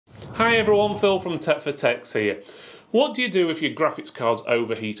Hi everyone, Phil from Tech for Techs here. What do you do if your graphics card's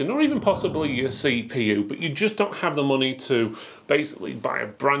overheating, or even possibly your CPU, but you just don't have the money to basically buy a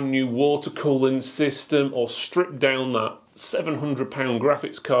brand new water cooling system or strip down that £700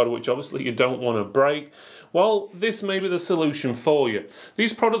 graphics card, which obviously you don't want to break? Well, this may be the solution for you.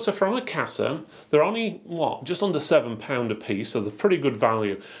 These products are from Akasa. They're only, just under £7 a piece, so they're pretty good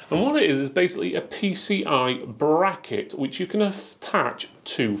value. And what it is basically a PCI bracket, which you can attach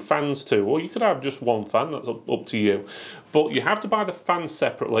two fans to, or you could have just one fan, that's up to you. But you have to buy the fans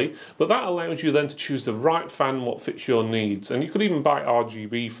separately, but that allows you then to choose the right fan, what fits your needs. And you could even buy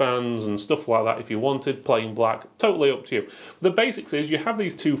RGB fans and stuff like that if you wanted, plain black, totally up to you. The basics is you have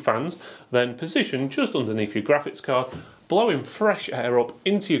these two fans, then positioned just underneath your graphics card, blowing fresh air up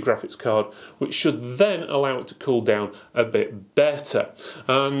into your graphics card, which should then allow it to cool down a bit better.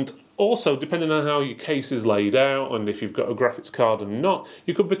 And also, depending on how your case is laid out and if you've got a graphics card or not,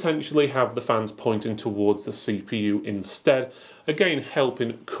 you could potentially have the fans pointing towards the CPU instead, again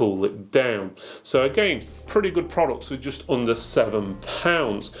helping cool it down. So again, pretty good products for just under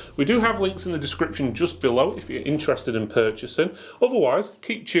 £7. We do have links in the description just below if you're interested in purchasing. Otherwise,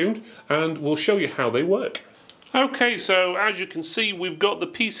 keep tuned and we'll show you how they work. Okay, so as you can see, we've got the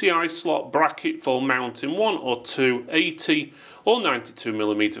PCI slot bracket for mounting one or two 80 or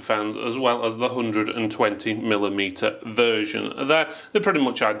 92mm fans, as well as the 120mm version. They're pretty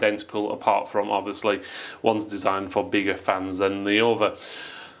much identical, apart from obviously one's designed for bigger fans than the other.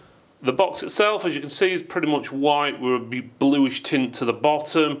 The box itself, as you can see, is pretty much white with a bluish tint to the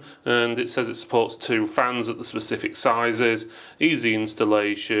bottom, and it says it supports two fans at the specific sizes. Easy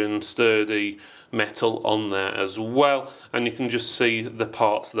installation, sturdy metal on there as well, and you can just see the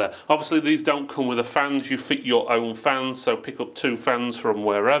parts there. Obviously these don't come with the fans, you fit your own fans, so pick up two fans from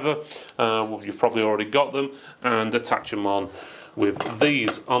wherever, you've probably already got them, and attach them on with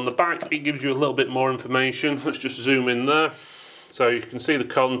these. On the back it gives you a little bit more information. Let's just zoom in there so you can see the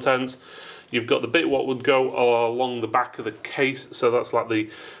contents. You've got the bit what would go along the back of the case, so that's like the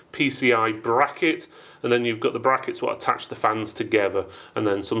PCI bracket, and then you've got the brackets what attach the fans together, and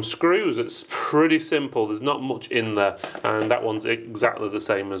then some screws. It's pretty simple, there's not much in there, and that one's exactly the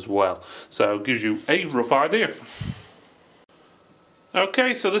same as well. So it gives you a rough idea.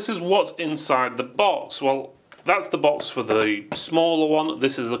 Okay, so this is what's inside the box. Well, that's the box for the smaller one,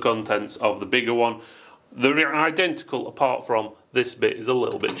 this is the contents of the bigger one. They're identical apart from this bit is a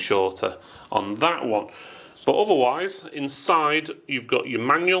little bit shorter on that one. But otherwise, inside you've got your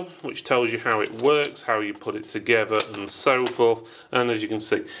manual, which tells you how it works, how you put it together and so forth. And as you can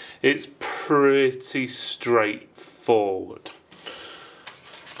see, it's pretty straightforward.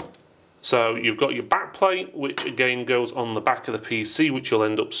 So you've got your back plate, which again goes on the back of the PC, which you'll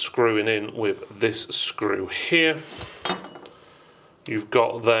end up screwing in with this screw here. You've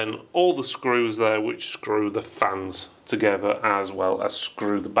got then all the screws there which screw the fans together, as well as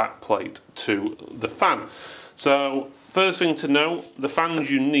screw the back plate to the fan. So first thing to know, the fans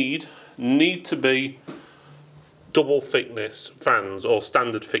you need to be double thickness fans, or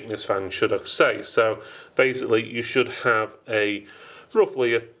standard thickness fans should I say. So basically you should have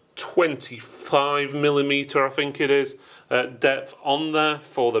roughly a 25mm, I think it is, depth on there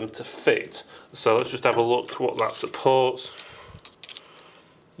for them to fit. So let's just have a look what that supports.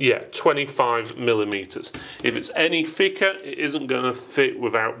 Yeah, 25mm. If it's any thicker, it isn't going to fit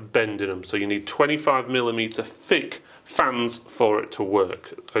without bending them. So you need 25mm thick fans for it to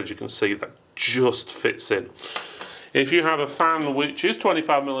work. As you can see, that just fits in. If you have a fan which is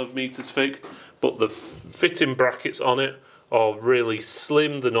 25mm thick, but the fitting brackets on it are really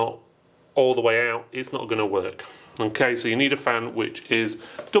slim, they're not all the way out, it's not going to work. Okay, so you need a fan which is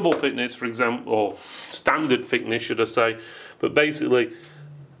double thickness, for example, or standard thickness, should I say. But basically,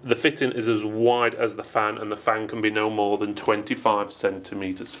 the fitting is as wide as the fan, and the fan can be no more than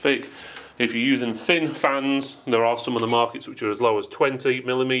 25cm thick. If you're using thin fans, there are some of the markets which are as low as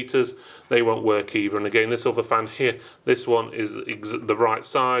 20mm, they won't work either. And again, this other fan here, this one is the right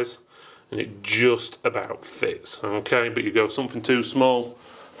size, and it just about fits. Okay, but you go something too small,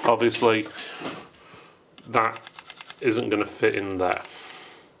 obviously that isn't going to fit in there.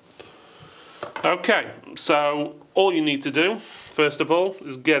 Okay, so all you need to do, first of all,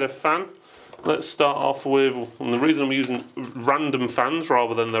 is get a fan. Let's start off with, and the reason I'm using random fans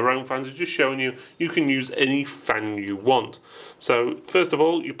rather than their own fans is just showing you can use any fan you want. So first of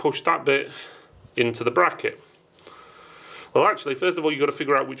all, you push that bit into the bracket. Well, actually, first of all, you've got to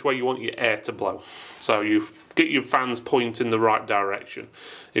figure out which way you want your air to blow. So you get your fans pointing the right direction.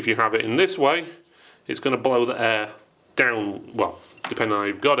 If you have it in this way, it's going to blow the air down, well, depending on how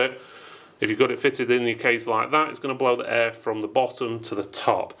you've got it, If you've got it fitted in your case like that, it's going to blow the air from the bottom to the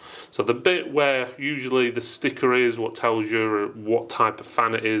top. So the bit where usually the sticker is, what tells you what type of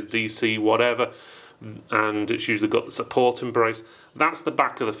fan it is, DC, whatever, and it's usually got the supporting brace, that's the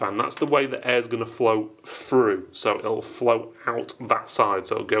back of the fan. That's the way the air's going to flow through. So it'll flow out that side.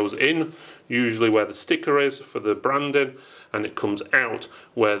 So it goes in, usually where the sticker is for the branding, and it comes out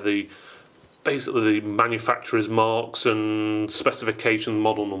where basically the manufacturer's marks and specification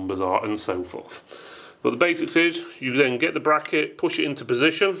model numbers are, and so forth. But the basics is, you then get the bracket, push it into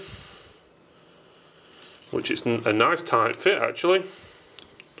position, which is a nice tight fit actually.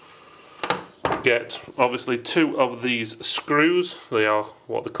 Get obviously 2 of these screws. They are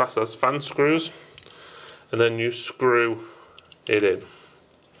what the class as fan screws, and then you screw it in.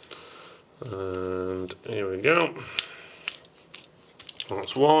 And here we go.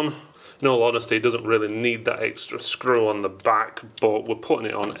 That's one. In all honesty, it doesn't really need that extra screw on the back, but we're putting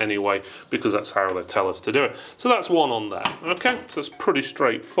it on anyway because that's how they tell us to do it. So that's one on there. Okay, so it's pretty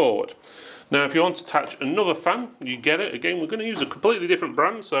straightforward. Now if you want to attach another fan, you get it. Again, we're going to use a completely different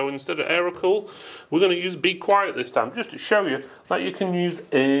brand, so instead of Aerocool, we're going to use Be Quiet this time, just to show you that you can use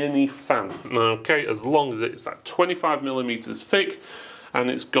any fan. Okay, as long as it's that 25mm thick and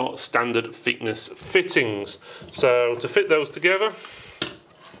it's got standard thickness fittings. So to fit those together,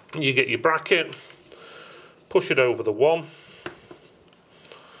 you get your bracket, push it over the one,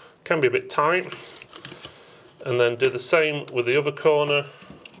 can be a bit tight, and then do the same with the other corner.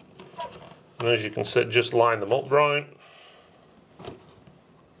 And as you can see, just line them up right.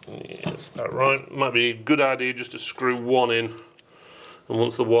 Yes, about right. Might be a good idea just to screw one in, and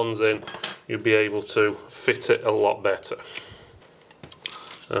once the one's in, you'll be able to fit it a lot better.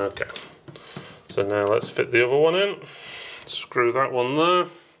 Okay, so now let's fit the other one in. Screw that one there.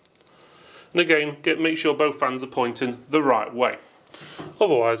 And again, make sure both fans are pointing the right way.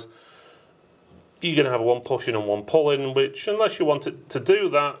 Otherwise, you're going to have one pushing and one pulling, which, unless you want it to do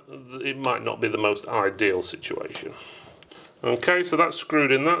that, it might not be the most ideal situation. Okay, so that's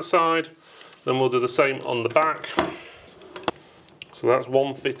screwed in that side. Then we'll do the same on the back. So that's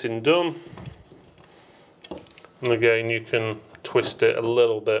one fitting done. And again, you can twist it a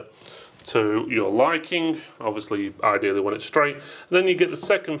little bit to your liking. Obviously, ideally when it's straight. And then you get the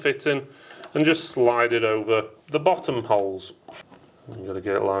second fitting and just slide it over the bottom holes. You've got to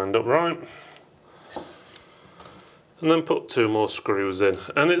get it lined up right. And then put 2 more screws in.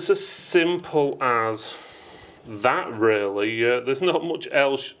 And it's as simple as that really. There's not much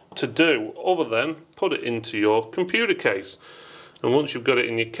else to do other than put it into your computer case. And once you've got it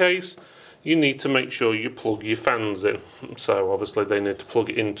in your case, you need to make sure you plug your fans in. So obviously they need to plug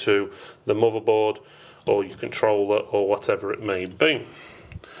it into the motherboard or your controller or whatever it may be.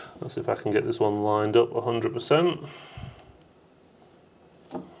 Let's see if I can get this one lined up 100%.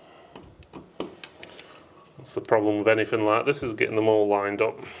 That's the problem with anything like this, is getting them all lined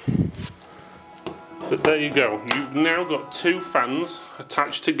up. But there you go, you've now got 2 fans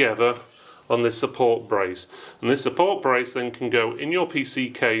attached together on this support brace. And this support brace then can go in your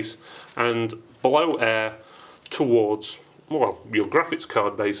PC case and blow air towards, well, your graphics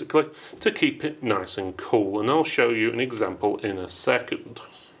card basically, to keep it nice and cool. And I'll show you an example in a second.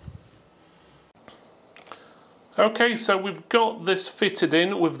 Okay, so we've got this fitted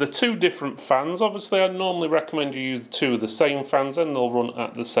in with the 2 different fans. Obviously, I normally recommend you use 2 of the same fans and they'll run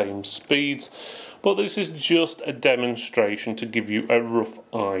at the same speeds. But this is just a demonstration to give you a rough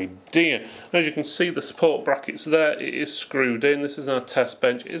idea. As you can see, the support brackets there, it is screwed in. This is our test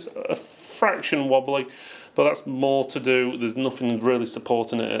bench. It's a fraction wobbly, but that's more to do. There's nothing really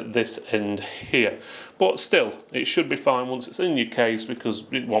supporting it at this end here. But still, it should be fine once it's in your case because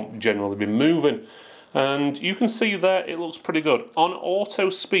it won't generally be moving. And you can see there it looks pretty good. On auto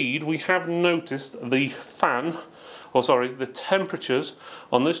speed, we have noticed the the temperatures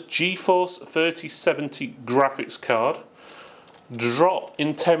on this GeForce 3070 graphics card drop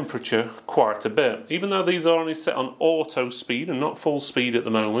in temperature quite a bit. Even though these are only set on auto speed and not full speed at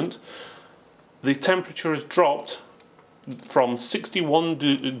the moment, the temperature has dropped from 61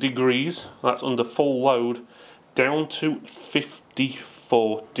 degrees, that's under full load, down to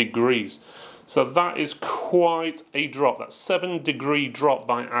 54 degrees. So that is quite a drop. That's 7-degree drop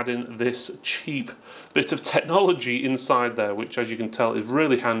by adding this cheap bit of technology inside there, which as you can tell is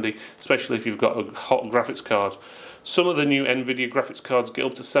really handy, especially if you've got a hot graphics card. Some of the new NVIDIA graphics cards get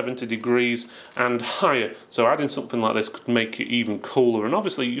up to 70 degrees and higher, so adding something like this could make it even cooler. And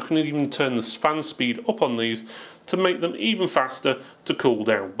obviously you can even turn the fan speed up on these to make them even faster to cool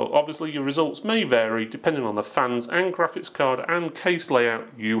down. But obviously your results may vary depending on the fans and graphics card and case layout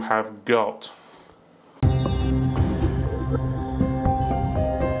you have got.